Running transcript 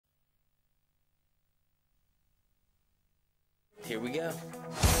Here we go.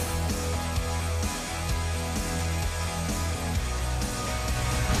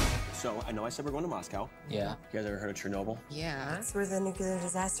 So, I know I said we're going to Moscow. Yeah. You guys ever heard of Chernobyl? Yeah. That's where the nuclear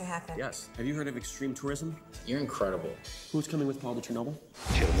disaster happened. Yes. Have you heard of extreme tourism? You're incredible. Who's coming with Paul to Chernobyl?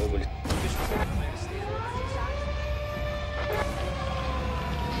 Chernobyl.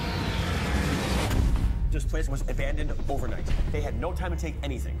 This place was abandoned overnight. They had no time to take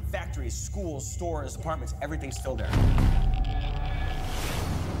anything. Factories, schools, stores, apartments, everything's still there.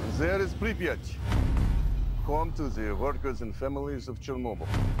 There is Pipyat, home to the workers and families of Chernobyl.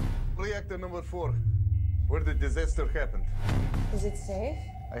 Reactor number 4, where the disaster happened. Is it safe?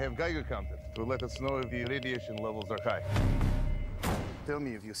 I have Geiger counted to let us know if the radiation levels are high. Tell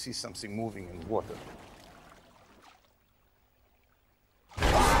me if you see something moving in water.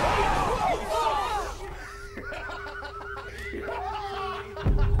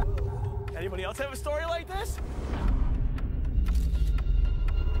 Anybody else have a story like this?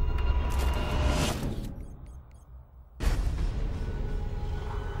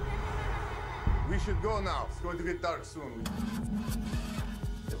 We should go now. It's going to get dark soon.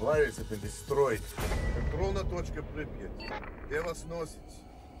 The wires have been destroyed. Контрольная точка Pipyat. Где вас носит?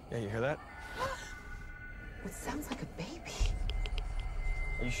 Yeah, you hear that? It sounds like a baby.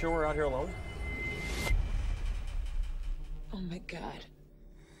 Are you sure we're out here alone? Oh my God.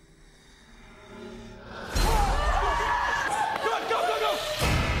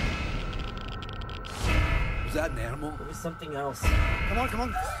 Was that an animal? It was something else. Come on, come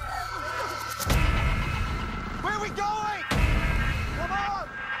on. Where are we going? Come on!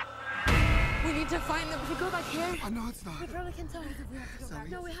 We need to find them. If we go back here. Oh, no, it's not. We probably can tell. We have to go back.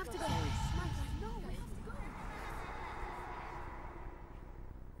 No, we have to go. No, we have to go.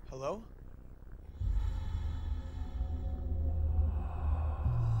 Hello?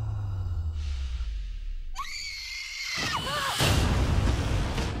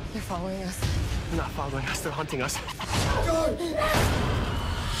 They're following us. They're not following us, they're hunting us. Go!